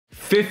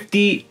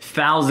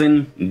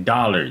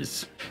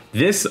$50,000.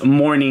 This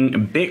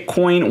morning,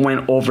 Bitcoin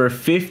went over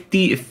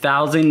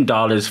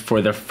 $50,000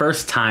 for the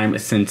first time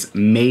since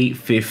May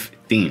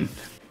 15th.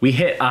 We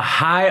hit a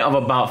high of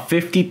about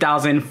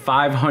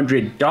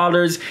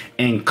 $50,500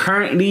 and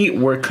currently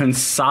we're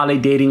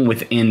consolidating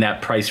within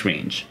that price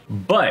range.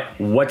 But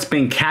what's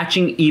been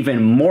catching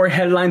even more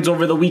headlines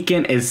over the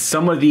weekend is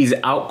some of these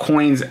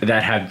altcoins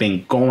that have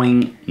been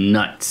going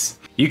nuts.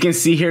 You can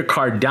see here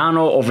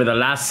Cardano over the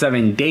last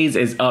 7 days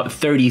is up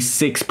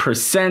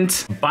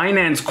 36%.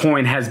 Binance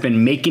Coin has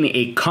been making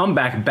a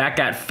comeback back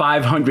at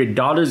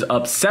 $500,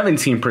 up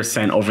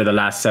 17% over the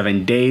last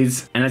 7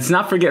 days. And let's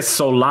not forget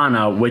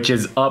Solana, which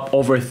is up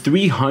over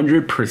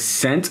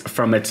 300%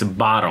 from its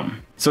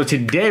bottom. So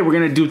today we're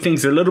going to do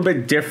things a little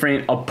bit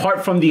different.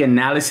 Apart from the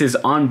analysis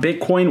on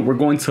Bitcoin, we're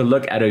going to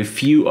look at a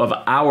few of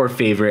our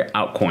favorite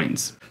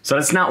altcoins. So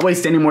let's not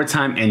waste any more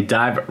time and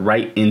dive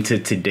right into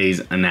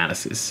today's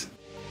analysis.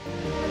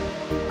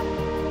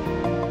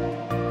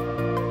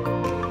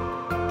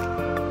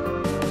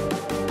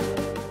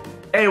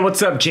 Hey,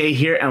 what's up? Jay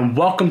here, and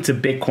welcome to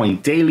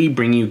Bitcoin Daily,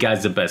 bringing you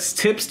guys the best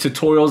tips,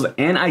 tutorials,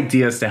 and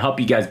ideas to help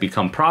you guys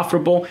become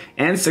profitable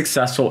and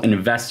successful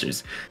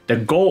investors. The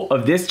goal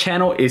of this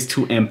channel is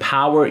to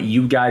empower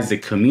you guys, the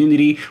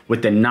community,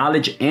 with the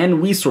knowledge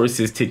and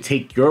resources to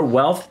take your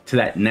wealth to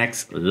that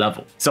next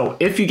level. So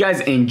if you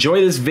guys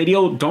enjoy this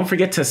video, don't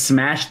forget to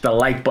smash the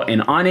like button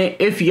on it.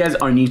 If you guys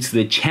are new to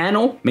the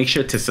channel, make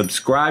sure to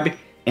subscribe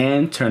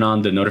and turn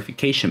on the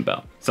notification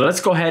bell. So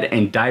let's go ahead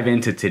and dive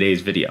into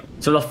today's video.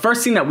 So the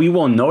first thing that we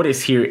will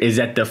notice here is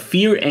that the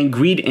fear and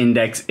greed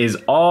index is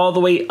all the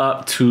way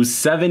up to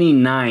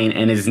 79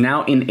 and is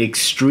now in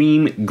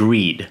extreme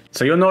greed.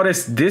 So you'll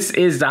notice this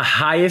is the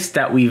highest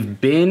that we've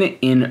been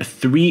in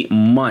 3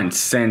 months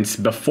since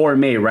before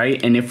May,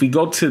 right? And if we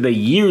go to the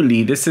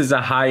yearly, this is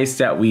the highest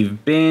that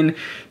we've been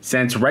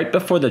since right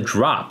before the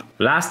drop.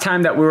 Last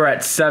time that we were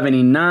at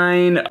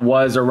 79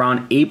 was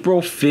around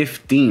April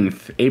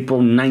 15th,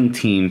 April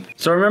 19th.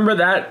 So remember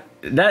that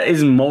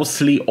is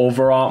mostly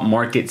overall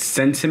market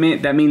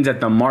sentiment. That means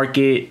that the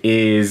market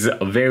is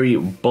very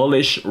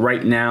bullish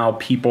right now.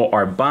 People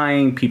are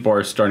buying, people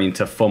are starting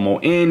to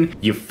FOMO in.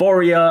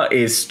 Euphoria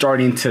is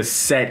starting to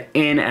set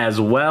in as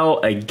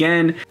well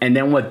again. And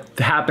then what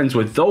happens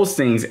with those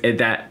things is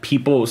that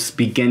people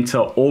begin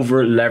to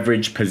over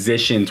leverage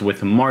positions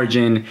with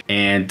margin.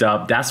 And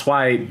that's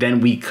why then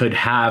we could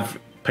have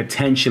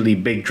potentially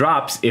big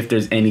drops if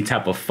there's any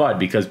type of FUD,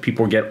 because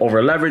people get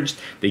over leveraged,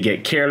 they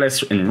get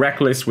careless and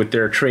reckless with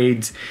their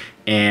trades,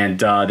 and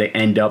they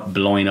end up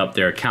blowing up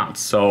their accounts.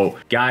 So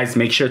guys,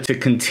 make sure to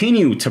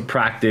continue to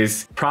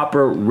practice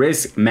proper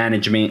risk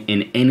management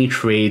in any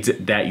trades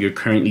that you're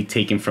currently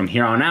taking from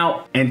here on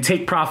out, and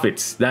take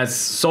profits. That's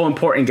so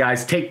important,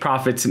 guys. Take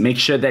profits. Make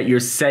sure that you're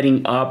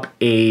setting up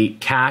a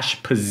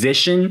cash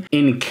position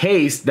in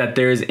case that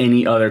there's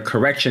any other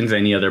corrections,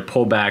 any other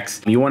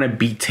pullbacks. You want to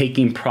be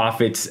taking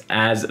profits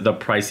as the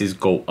prices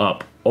go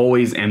up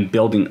always, and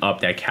building up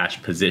that cash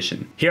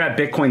position. Here at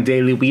Bitcoin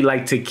Daily, we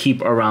like to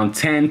keep around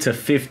 10 to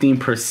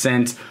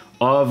 15%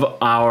 of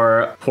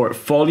our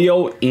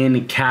portfolio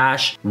in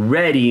cash,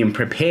 ready and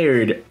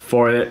prepared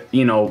for,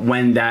 you know,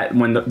 when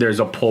there's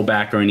a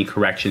pullback or any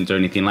corrections or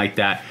anything like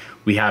that.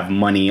 We have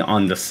money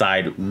on the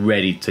side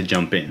ready to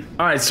jump in.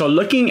 All right, so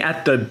looking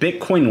at the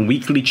Bitcoin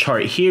weekly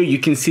chart here, you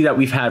can see that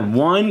we've had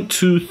 1,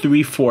 2,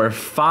 3, 4,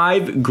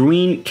 5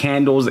 green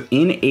candles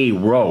in a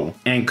row.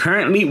 And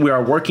currently we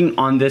are working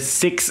on the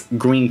 6th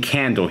green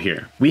candle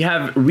here. We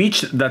have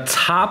reached the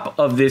top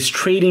of this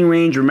trading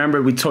range.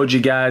 Remember, we told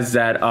you guys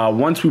that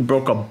once we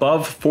broke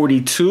above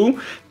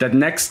 42, the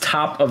next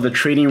top of the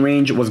trading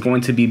range was going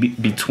to be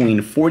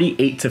between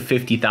 $48,000 to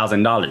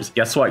 $50,000.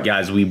 Guess what,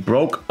 guys? We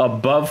broke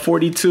above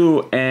 42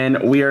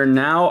 and we are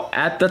now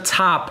at the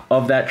top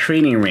of that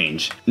trading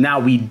range. Now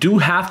we do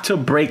have to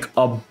break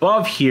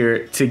above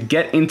here to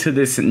get into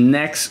this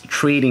next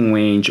trading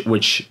range,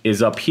 which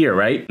is up here,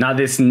 right? Now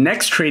this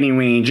next trading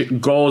range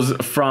goes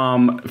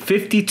from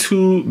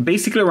 52,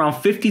 basically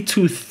around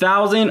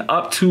 52,000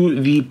 up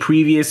to the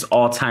previous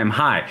all-time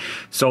high.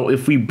 So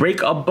if we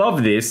break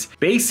above this,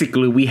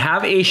 basically we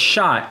have a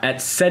shot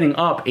at setting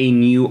up a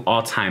new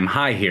all-time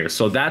high here.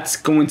 So that's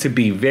going to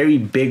be very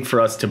big for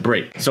us to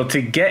break. So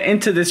to get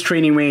into this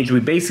trading range,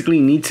 we basically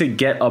need to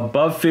get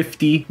above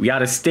 50. We got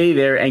to stay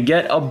there and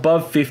get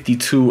above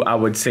 52, I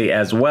would say,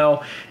 as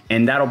well.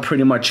 And that'll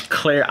pretty much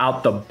clear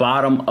out the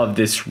bottom of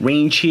this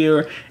range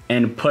here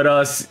and put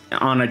us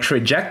on a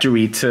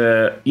trajectory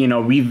to, you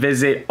know,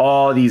 revisit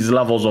all these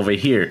levels over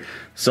here.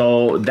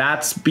 So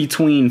that's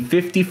between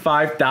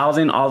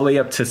 55,000 all the way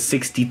up to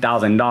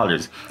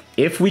 $60,000.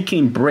 If we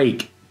can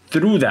break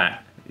through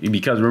that,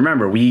 because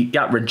remember, we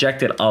got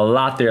rejected a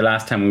lot there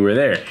last time we were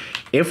there.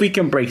 If we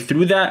can break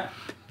through that,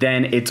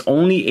 then it's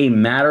only a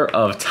matter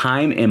of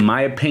time, in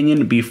my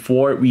opinion,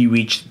 before we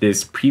reach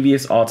this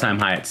previous all-time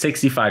high at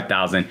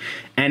 65,000.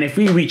 And if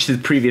we reach the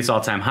previous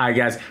all-time high,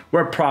 guys,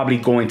 we're probably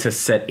going to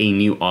set a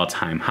new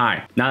all-time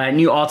high. Now that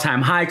new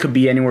all-time high could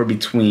be anywhere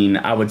between,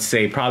 I would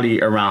say,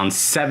 probably around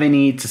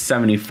 70 to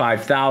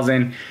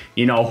 75,000.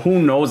 You know,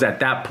 who knows at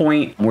that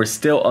point? We're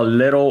still a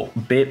little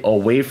bit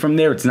away from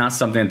there. It's not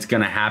something that's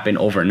gonna happen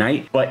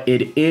overnight, but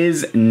it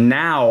is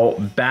now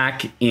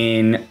back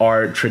in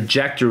our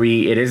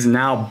trajectory. It is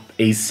now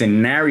a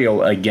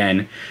scenario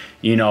again,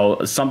 you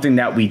know, something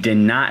that we did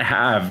not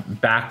have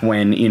back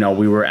when, you know,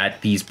 we were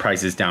at these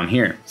prices down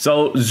here.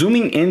 So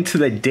zooming into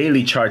the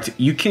daily charts,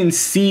 you can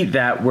see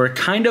that we're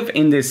kind of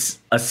in this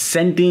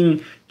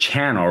ascending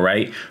channel,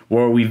 right?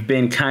 Where we've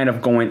been kind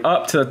of going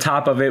up to the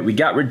top of it. We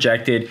got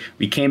rejected.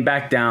 We came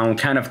back down,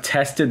 kind of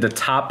tested the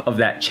top of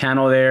that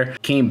channel there,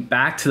 came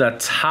back to the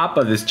top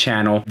of this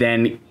channel,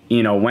 then,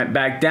 you know, went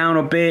back down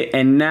a bit,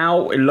 and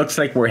now it looks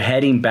like we're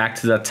heading back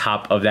to the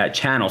top of that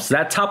channel. So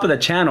that top of the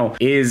channel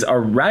is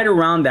right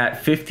around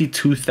that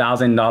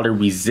 $52,000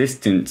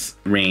 resistance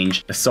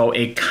range. So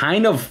it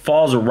kind of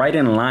falls right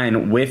in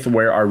line with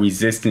where our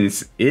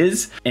resistance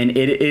is, and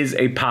it is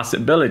a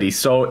possibility.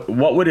 So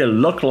what would it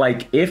look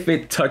like if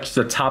it touched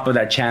the top of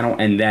that channel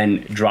and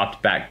then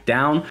dropped back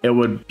down? It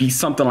would be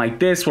something like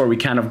this, where we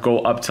kind of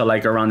go up to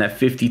like around that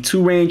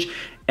 52 range.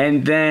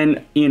 And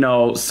then, you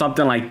know,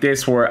 something like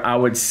this, where I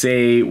would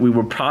say we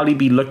would probably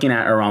be looking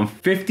at around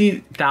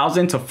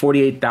 50,000 to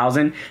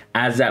 48,000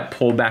 as that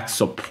pullback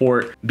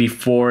support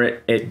before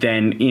it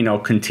then, you know,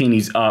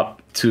 continues up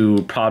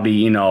to probably,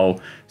 you know,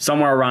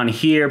 somewhere around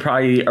here,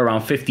 probably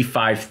around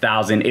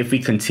 55,000 if we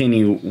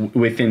continue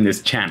within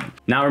this channel.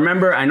 Now,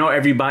 remember, I know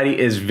everybody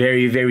is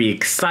very, very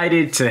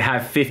excited to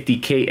have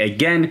 50K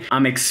again.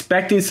 I'm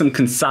expecting some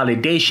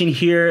consolidation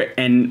here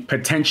and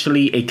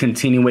potentially a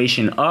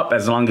continuation up,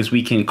 as long as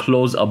we can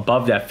close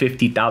above that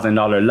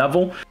 $50,000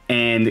 level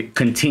and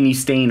continue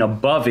staying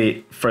above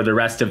it for the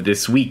rest of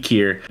this week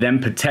here. Then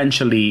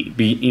potentially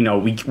be, you know,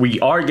 we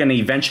are going to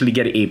eventually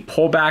get a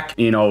pullback,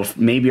 you know,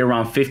 maybe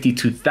around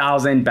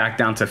 52,000 back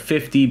down to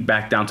 50,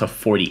 back down to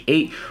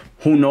 48.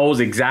 Who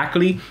knows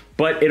exactly,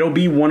 but it'll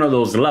be one of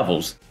those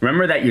levels.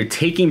 Remember that you're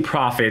taking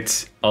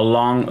profits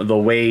along the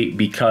way,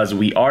 because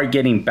we are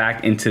getting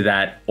back into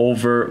that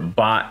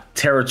overbought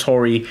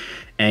territory.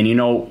 And you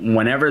know,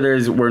 whenever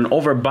we're an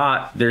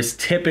overbought, there's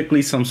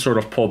typically some sort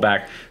of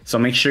pullback. So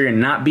make sure you're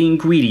not being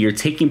greedy, you're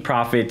taking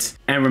profits.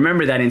 And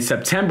remember that in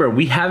September,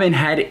 we haven't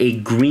had a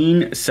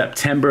green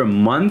September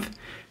month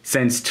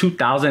since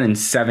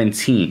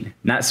 2017.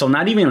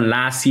 Not even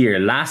last year.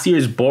 Last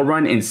year's bull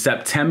run in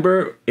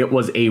September, it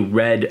was a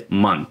red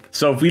month.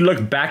 So if we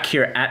look back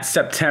here at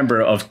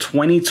September of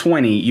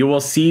 2020, you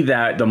will see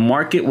that the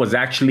market was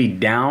actually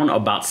down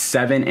about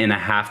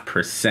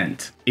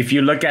 7.5%. If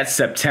you look at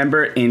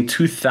September in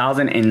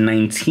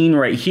 2019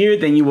 right here,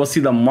 then you will see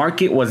the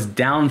market was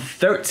down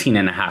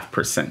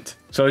 13.5%.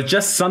 So it's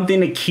just something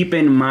to keep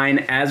in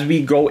mind as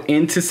we go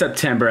into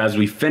September. As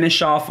we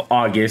finish off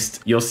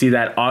August, you'll see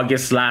that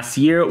August last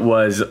year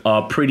was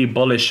a pretty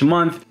bullish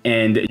month,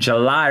 and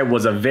July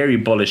was a very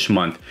bullish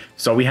month.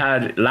 So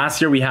last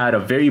year we had a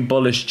very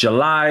bullish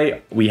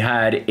July, we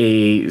had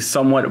a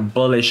somewhat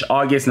bullish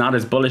August, not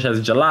as bullish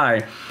as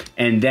July,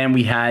 and then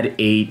we had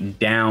a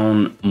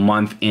down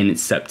month in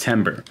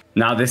September.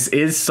 Now, this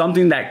is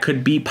something that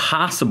could be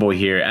possible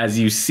here. As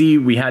you see,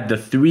 we had the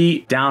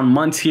 3 down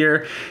months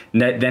here.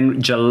 Then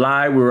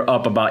July, we were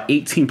up about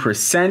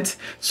 18%.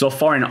 So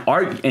far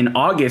in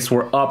August,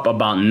 we're up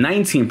about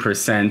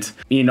 19%.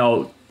 You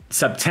know,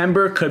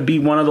 September could be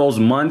one of those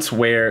months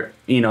where,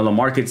 you know, the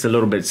market's a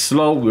little bit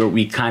slow, where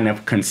we kind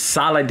of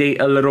consolidate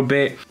a little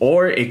bit,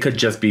 or it could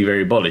just be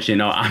very bullish. You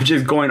know, I'm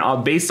just going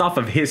off based off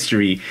of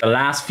history. The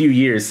last few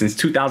years, since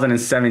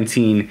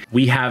 2017,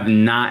 we have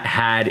not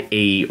had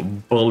a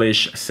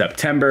bullish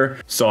September.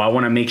 So I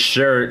want to make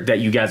sure that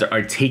you guys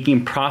are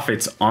taking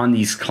profits on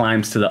these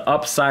climbs to the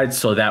upside,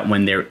 so that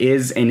when there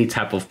is any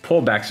type of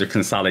pullbacks or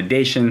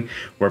consolidation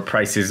where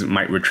prices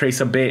might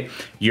retrace a bit,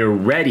 you're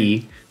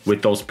ready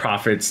with those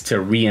profits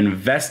to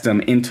reinvest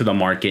them into the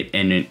market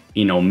and,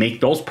 you know, make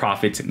those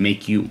profits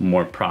make you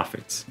more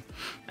profits.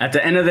 At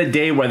the end of the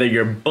day, whether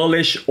you're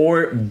bullish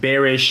or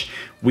bearish,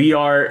 we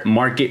are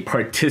market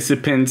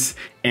participants,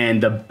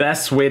 and the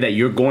best way that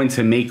you're going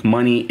to make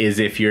money is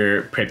if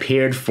you're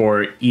prepared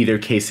for either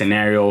case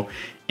scenario,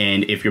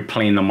 and if you're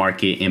playing the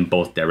market in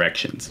both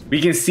directions.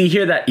 We can see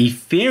here that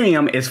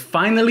Ethereum is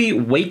finally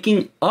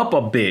waking up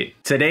a bit.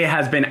 Today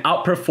has been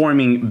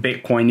outperforming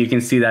Bitcoin. You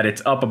can see that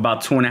it's up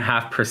about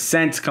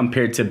 2.5%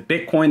 compared to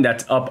Bitcoin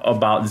that's up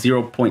about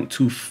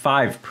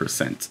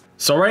 0.25%.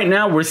 So right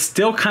now we're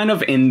still kind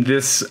of in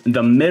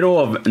the middle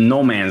of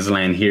no man's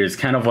land here is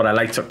kind of what I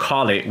like to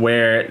call it,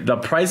 where the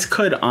price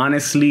could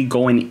honestly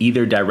go in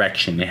either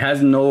direction. It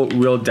has no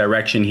real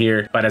direction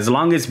here, but as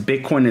long as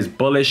Bitcoin is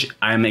bullish,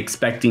 I'm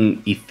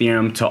expecting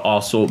Ethereum to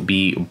also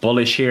be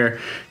bullish here.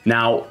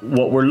 Now,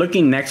 what we're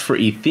looking next for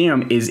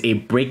Ethereum is a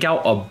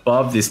breakout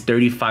above this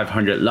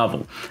 3,500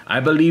 level. I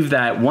believe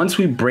that once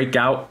we break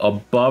out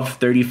above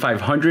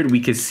 3,500, we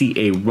could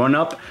see a run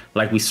up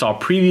like we saw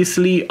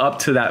previously up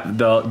to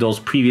those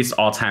previous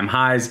all-time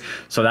highs.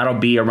 So that'll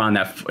be around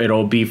that.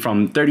 It'll be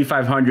from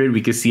 3,500.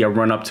 We could see a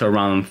run up to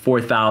around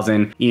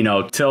 4,000, you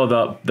know, till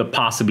the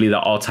possibly the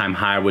all-time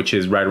high, which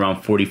is right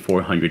around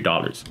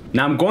 $4,400.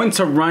 Now I'm going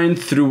to run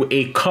through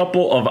a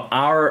couple of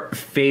our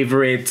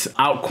favorite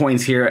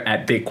altcoins here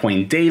at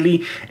Bitcoin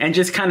Daily and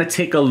just kind of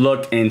take a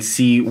look and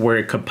see where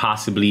it could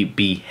possibly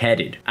be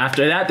headed.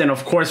 After that, then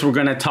of course, we're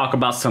going to talk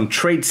about some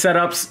trade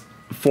setups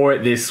for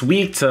this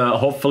week to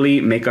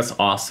hopefully make us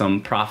awesome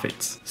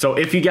profits. So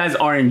if you guys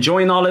are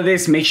enjoying all of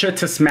this, make sure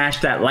to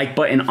smash that like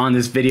button on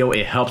this video.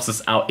 It helps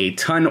us out a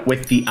ton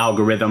with the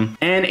algorithm.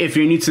 And if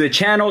you're new to the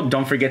channel,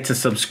 don't forget to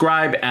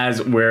subscribe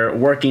as we're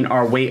working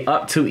our way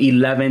up to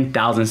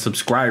 11,000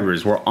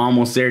 subscribers. We're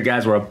almost there,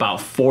 guys. We're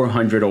about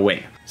 400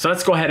 away. So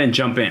let's go ahead and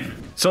jump in.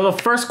 So the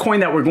first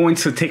coin that we're going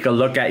to take a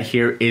look at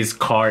here is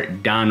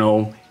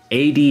Cardano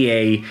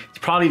ADA. It's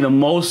probably the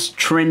most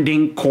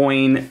trending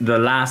coin the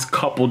last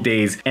couple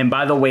days. And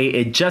by the way,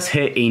 it just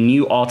hit a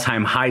new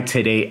all-time high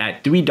today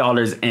at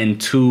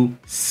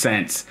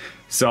 $3.02.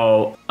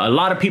 So a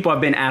lot of people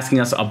have been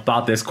asking us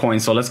about this coin.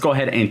 So let's go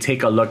ahead and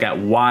take a look at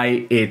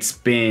why it's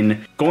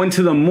been going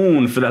to the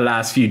moon for the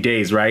last few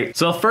days, right?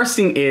 So the first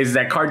thing is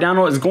that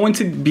Cardano is going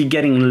to be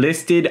getting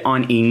listed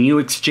on a new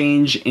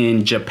exchange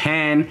in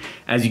Japan,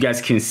 as you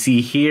guys can see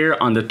here,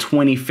 on the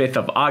 25th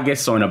of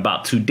August, so in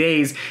about 2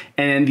 days.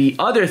 And the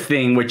other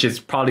thing, which is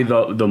probably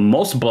the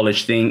most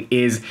bullish thing,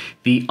 is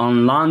the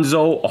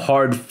Alonzo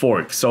hard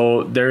fork.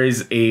 So there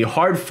is a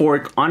hard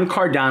fork on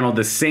Cardano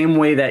the same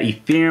way that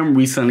Ethereum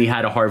recently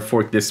had a hard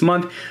fork this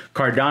month.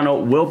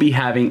 Cardano will be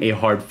having a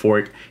hard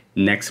fork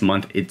next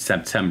month in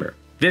September.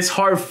 This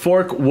hard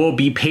fork will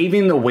be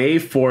paving the way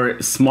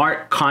for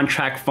smart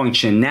contract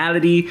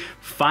functionality.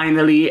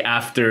 Finally,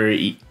 after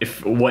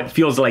what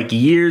feels like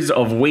years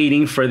of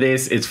waiting for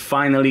this, it's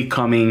finally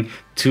coming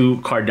to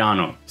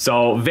Cardano.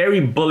 So very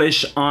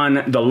bullish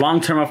on the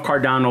long term of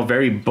Cardano,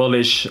 very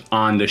bullish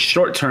on the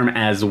short term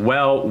as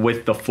well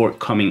with the fork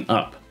coming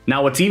up.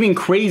 Now, what's even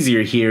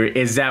crazier here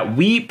is that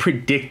we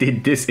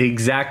predicted this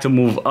exact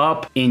move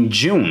up in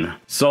June.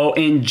 So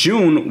in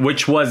June,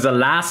 which was the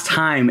last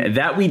time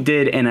that we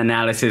did an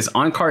analysis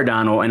on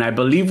Cardano, and I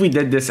believe we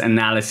did this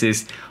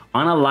analysis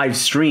on a live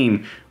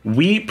stream,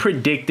 we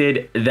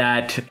predicted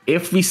that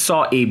if we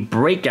saw a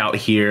breakout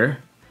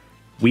here,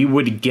 we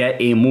would get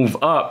a move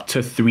up to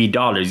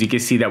 $3. You can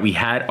see that we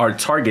had our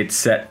target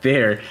set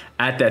there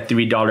at that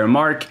 $3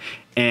 mark,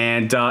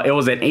 and it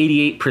was an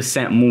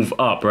 88% move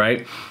up,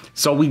 right?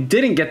 So we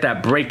didn't get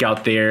that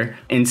breakout there.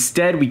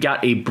 Instead, we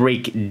got a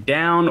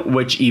breakdown,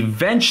 which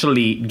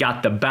eventually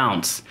got the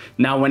bounce.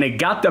 Now, when it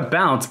got the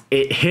bounce,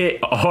 it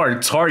hit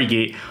our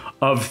target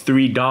of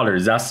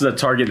 $3. That's the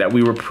target that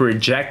we were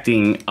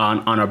projecting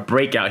on a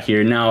breakout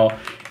here. Now,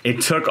 it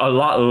took a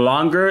lot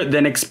longer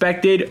than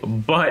expected,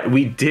 but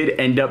we did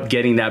end up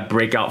getting that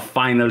breakout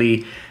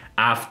finally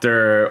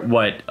after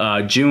what,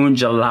 June,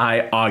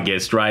 July,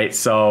 August, right?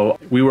 So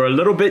we were a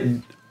little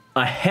bit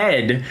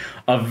ahead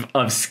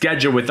of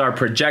schedule with our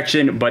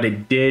projection, but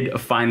it did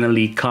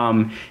finally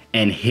come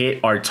and hit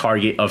our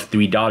target of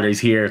 $3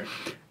 here.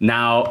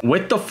 Now,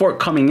 with the fork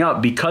coming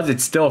up, because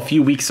it's still a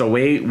few weeks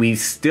away, we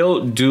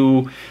still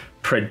do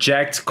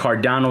project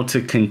Cardano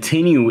to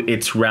continue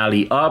its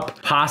rally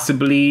up,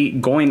 possibly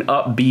going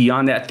up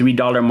beyond that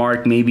 $3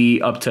 mark, maybe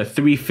up to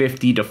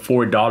 $3.50 to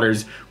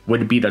 $4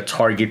 would be the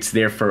targets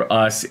there for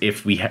us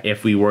if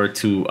we were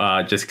to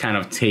just kind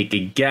of take a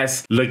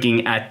guess,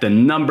 looking at the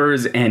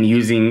numbers and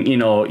using, you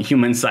know,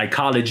 human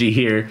psychology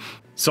here.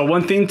 So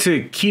one thing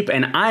to keep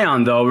an eye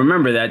on, though,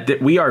 remember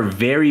that we are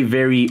very,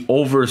 very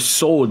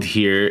oversold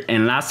here.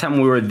 And last time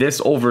we were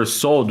this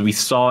oversold, we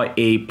saw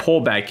a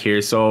pullback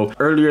here. So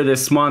earlier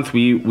this month,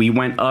 we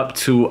went up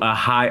to a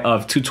high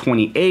of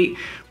 228.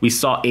 We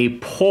saw a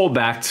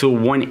pullback to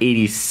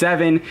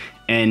 187.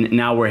 And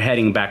now we're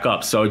heading back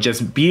up. So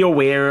just be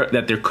aware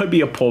that there could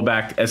be a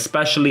pullback,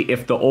 especially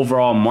if the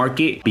overall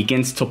market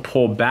begins to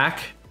pull back.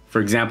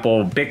 For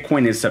example,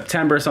 Bitcoin in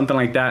September, something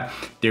like that.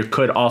 There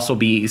could also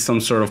be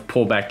some sort of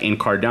pullback in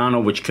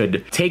Cardano, which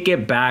could take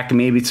it back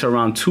maybe to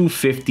around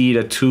 250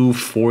 to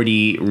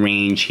 240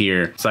 range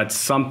here. So that's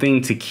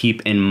something to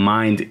keep in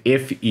mind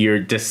if you're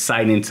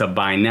deciding to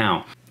buy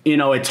now. You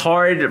know, it's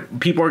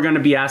hard. People are going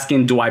to be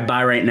asking, do I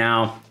buy right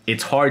now?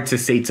 It's hard to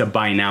say to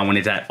buy now when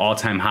it's at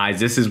all-time highs.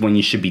 This is when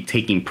you should be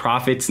taking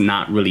profits,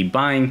 not really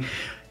buying.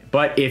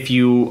 But if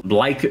you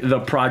like the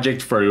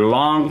project for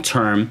long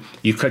term,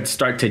 you could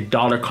start to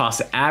dollar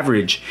cost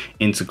average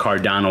into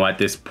Cardano at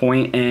this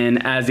point.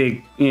 And as it,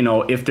 you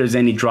know, if there's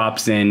any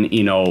drops in,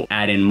 you know,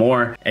 add in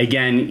more.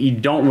 Again, you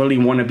don't really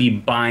want to be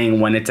buying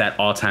when it's at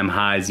all-time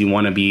highs. You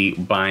want to be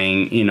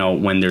buying, you know,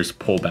 when there's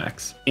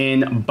pullbacks.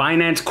 In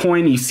Binance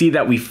Coin, you see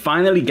that we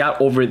finally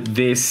got over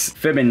this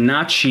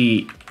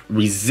Fibonacci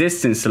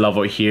resistance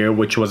level here,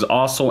 which was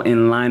also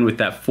in line with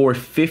that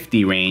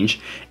 450 range.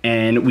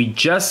 And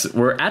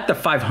we're at the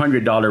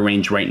 $500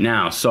 range right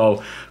now.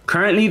 So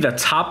currently the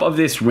top of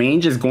this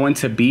range is going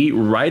to be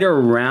right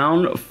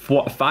around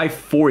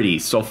 540.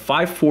 So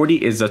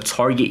 540 is a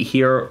target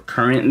here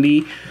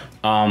currently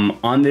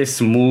on this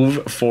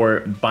move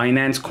for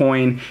Binance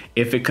Coin.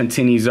 If it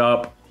continues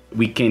up,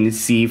 we can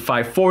see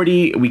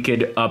 540. We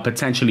could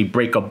potentially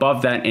break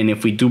above that, and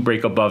if we do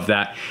break above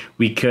that,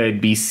 we could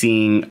be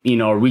seeing, you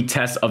know, a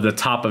retest of the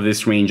top of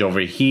this range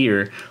over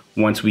here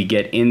once we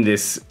get in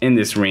this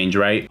range,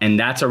 right? And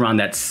that's around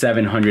that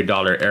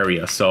 $700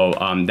 area. So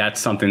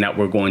that's something that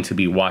we're going to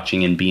be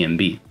watching in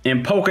BNB.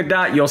 In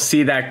Polkadot, you'll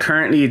see that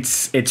currently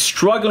it's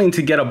struggling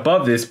to get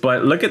above this,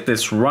 but look at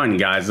this run,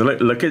 guys.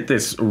 Look at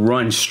this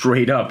run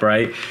straight up,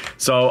 right?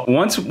 So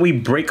once we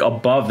break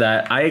above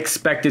that, I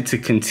expect it to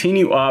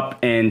continue up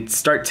and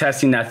start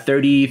testing that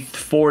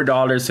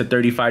 $34 to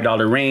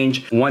 $35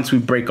 range. Once we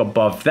break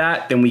above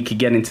that, then we could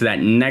get into that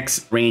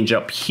next range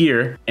up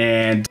here.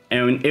 And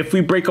if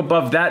we break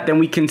above that, then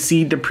we can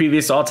see the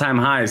previous all-time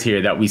highs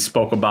here that we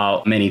spoke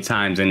about many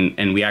times,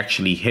 and we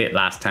actually hit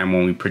last time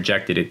when we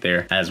projected it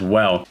there as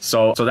well.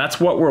 So that's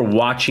what we're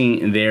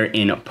watching there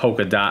in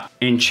Polkadot.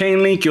 In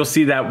Chainlink, you'll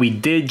see that we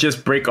did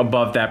just break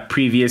above that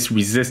previous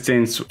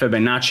resistance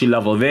Fibonacci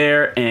level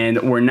there,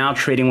 and we're now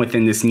trading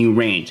within this new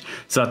range.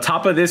 So the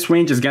top of this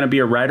range is going to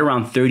be right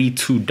around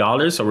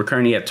 $32. So we're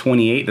currently at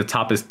 28. The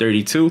top is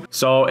 32.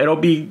 So it'll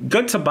be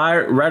good to buy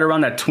right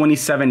around that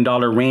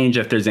 $27 range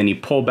if there's any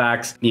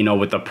pullbacks, you know,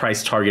 with a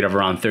price target of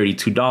around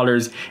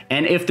 $32.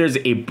 And if there's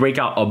a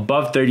breakout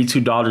above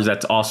 $32,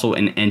 that's also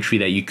an entry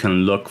that you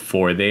can look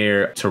for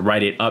there to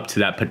write it up to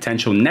that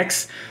potential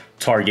next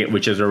target,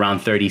 which is around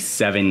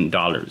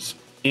 $37.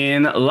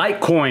 In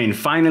Litecoin,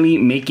 finally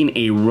making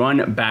a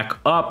run back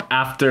up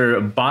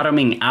after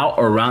bottoming out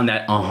around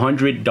that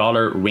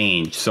 $100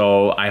 range.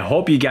 So I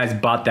hope you guys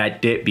bought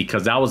that dip,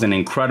 because that was an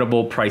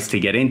incredible price to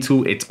get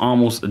into. It's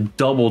almost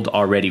doubled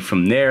already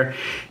from there.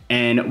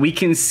 And we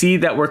can see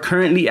that we're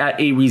currently at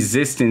a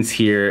resistance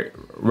here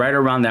right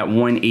around that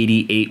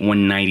 188,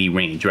 190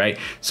 range, right?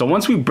 So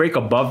once we break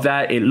above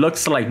that, it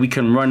looks like we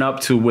can run up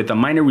to with a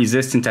minor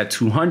resistance at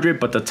 200,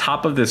 but the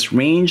top of this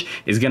range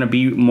is gonna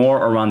be more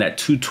around that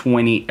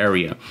 220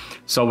 area.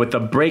 So with a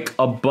break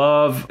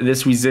above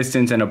this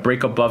resistance and a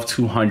break above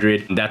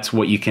 200, that's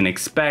what you can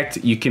expect.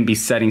 You can be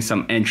setting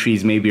some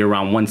entries maybe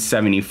around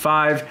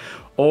 175,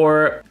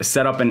 or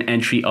set up an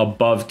entry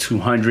above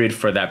 200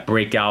 for that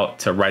breakout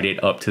to write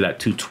it up to that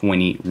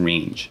 220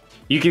 range.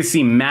 You can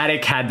see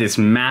Matic had this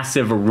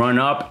massive run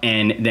up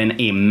and then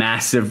a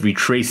massive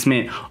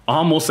retracement,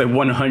 almost a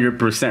 100%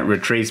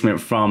 retracement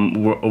from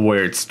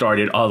where it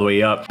started all the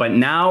way up. But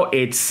now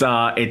it's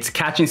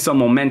catching some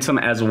momentum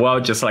as well,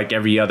 just like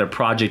every other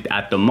project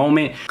at the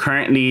moment.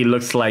 Currently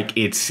looks like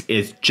it's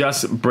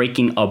just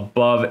breaking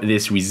above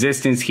this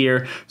resistance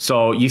here.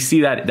 So you see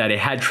that it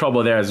had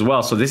trouble there as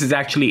well. So this is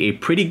actually a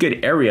pretty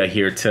good area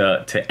here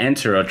to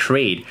enter a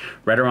trade,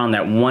 right around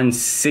that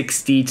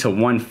 160 to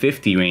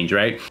 150 range,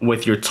 right?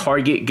 With your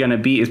target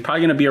is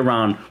probably gonna be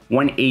around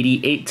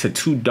 188 to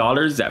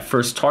 $2, that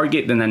first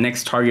target. Then the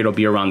next target will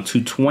be around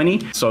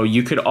 220. So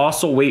you could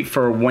also wait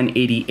for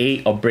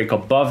 188, a break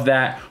above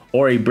that,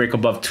 or a break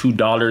above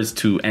 $2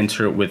 to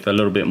enter with a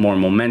little bit more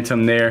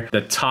momentum there.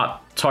 The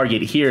top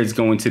target here is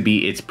going to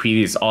be its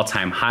previous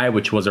all-time high,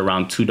 which was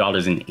around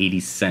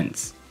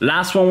 $2.80.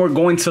 Last one we're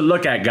going to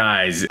look at,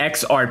 guys,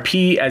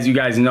 XRP. As you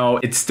guys know,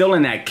 it's still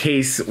in that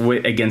case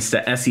against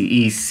the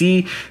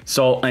SEC.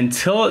 So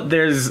until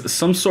there's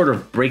some sort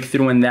of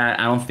breakthrough in that,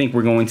 I don't think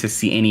we're going to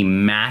see any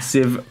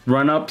massive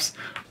run-ups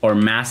or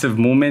massive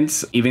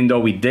movements, even though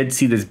we did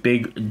see this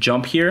big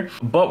jump here.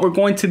 But we're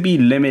going to be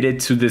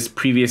limited to this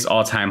previous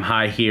all-time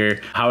high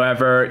here.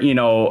 However, you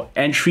know,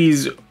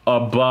 entries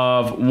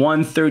above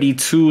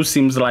 132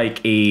 seems like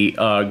a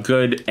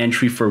good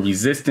entry for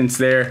resistance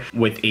there,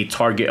 with a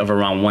target of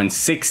around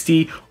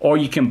 160, or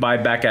you can buy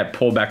back at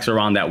pullbacks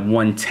around that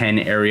 110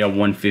 area,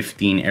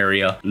 115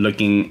 area,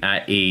 looking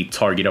at a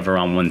target of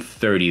around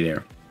 130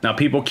 there. Now,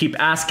 people keep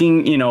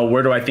asking, you know,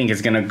 where do I think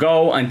it's gonna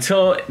go?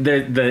 Until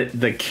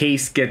the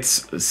case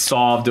gets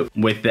solved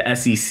with the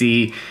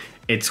SEC,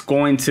 it's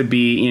going to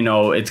be, you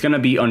know, it's going to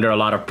be under a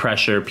lot of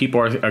pressure.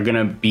 People are going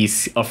to be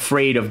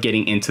afraid of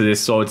getting into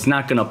this, so it's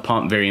not going to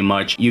pump very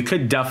much. You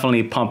could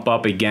definitely pump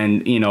up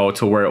again, you know,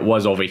 to where it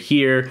was over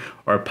here,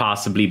 or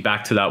possibly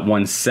back to that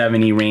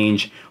 170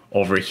 range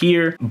over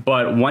here.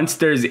 But once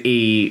there's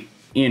a,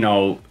 you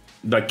know,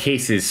 the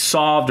case is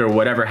solved, or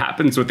whatever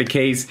happens with the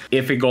case,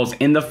 if it goes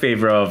in the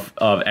favor of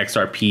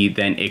XRP,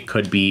 then it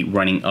could be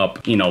running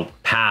up, you know,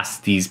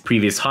 past these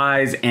previous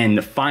highs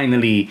and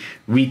finally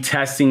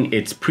retesting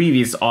its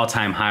previous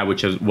all-time high,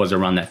 which was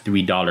around that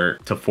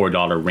 $3 to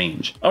 $4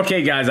 range.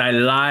 Okay, guys, I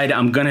lied.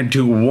 I'm gonna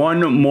do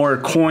one more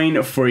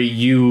coin for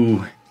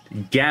you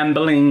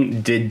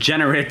gambling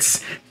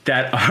degenerates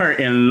that are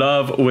in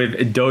love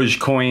with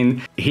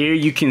Dogecoin. Here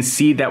you can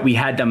see that we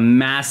had the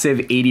massive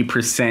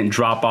 80%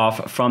 drop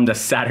off from the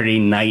Saturday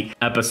night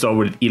episode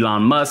with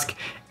Elon Musk.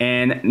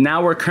 And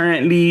now we're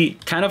currently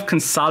kind of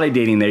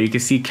consolidating there. You can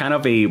see kind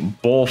of a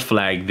bull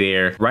flag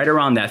there, right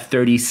around that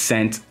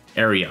 30-cent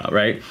area,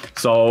 right?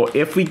 So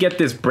if we get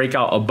this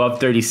breakout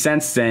above 30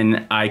 cents,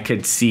 then I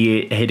could see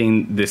it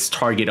hitting this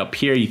target up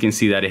here. You can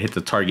see that it hit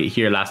the target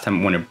here last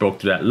time when it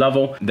broke through that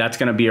level. That's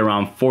going to be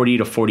around 40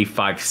 to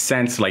 45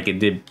 cents like it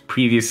did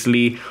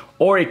previously,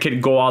 or it could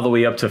go all the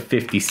way up to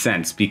 50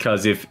 cents,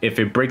 because if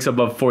it breaks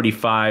above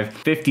 45,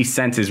 50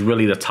 cents is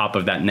really the top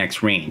of that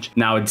next range.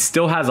 Now it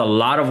still has a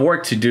lot of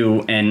work to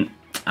do, and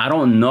I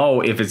don't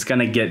know if it's going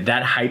to get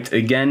that hyped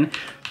again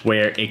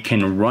where it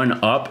can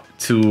run up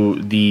to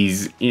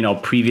these,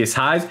 previous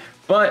highs.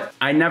 But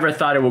I never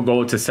thought it would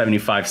go to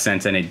 75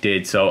 cents, and it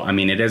did. So, I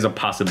mean, it is a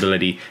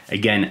possibility.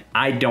 Again,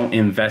 I don't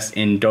invest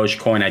in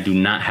Dogecoin. I do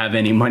not have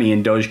any money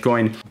in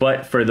Dogecoin.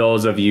 But for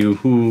those of you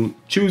who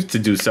choose to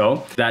do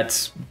so,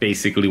 that's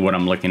basically what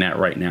I'm looking at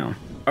right now.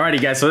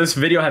 Alrighty guys, so this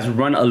video has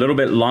run a little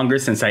bit longer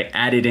since I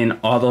added in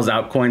all those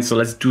altcoins. So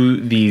let's do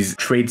these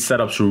trade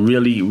setups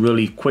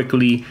really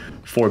quickly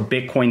for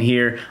Bitcoin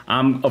here.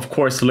 I'm of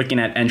course looking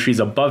at entries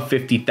above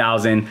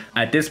 50,000.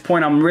 At this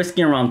point, I'm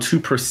risking around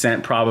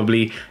 2%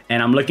 probably,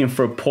 and I'm looking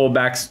for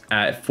pullbacks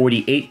at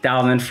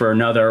 48,000 for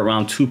another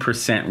around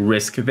 2%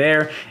 risk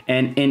there.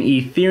 And in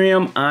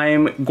Ethereum,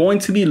 I'm going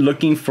to be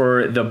looking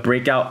for the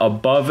breakout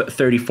above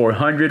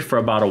 3,400 for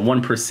about a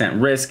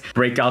 1% risk,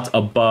 breakouts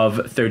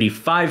above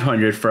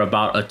 3,500 for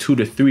about a 2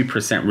 to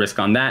 3% risk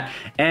on that.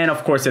 And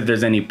of course, if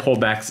there's any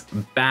pullbacks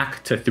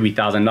back to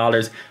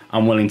 $3,000,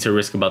 I'm willing to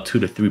risk about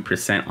 2 to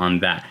 3% on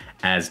that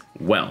as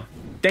well.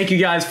 Thank you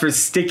guys for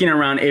sticking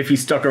around. If you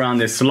stuck around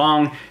this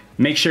long,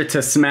 make sure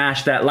to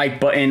smash that like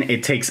button.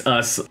 It takes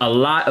us a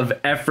lot of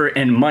effort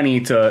and money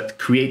to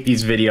create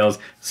these videos.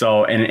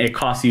 And it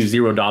costs you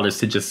 $0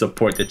 to just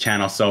support the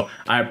channel. So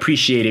I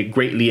appreciate it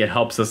greatly. It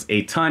helps us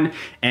a ton.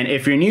 And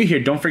if you're new here,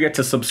 don't forget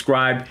to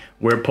subscribe.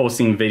 We're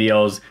posting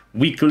videos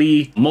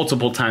weekly,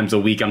 multiple times a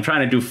week. I'm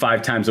trying to do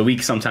 5 times a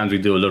week. Sometimes we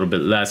do a little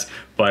bit less,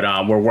 but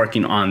we're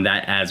working on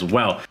that as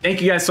well.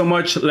 Thank you guys so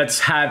much. Let's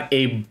have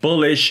a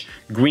bullish,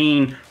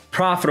 green,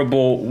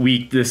 profitable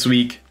week this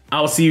week.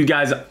 I'll see you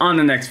guys on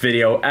the next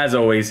video. As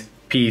always,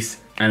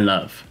 peace and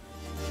love.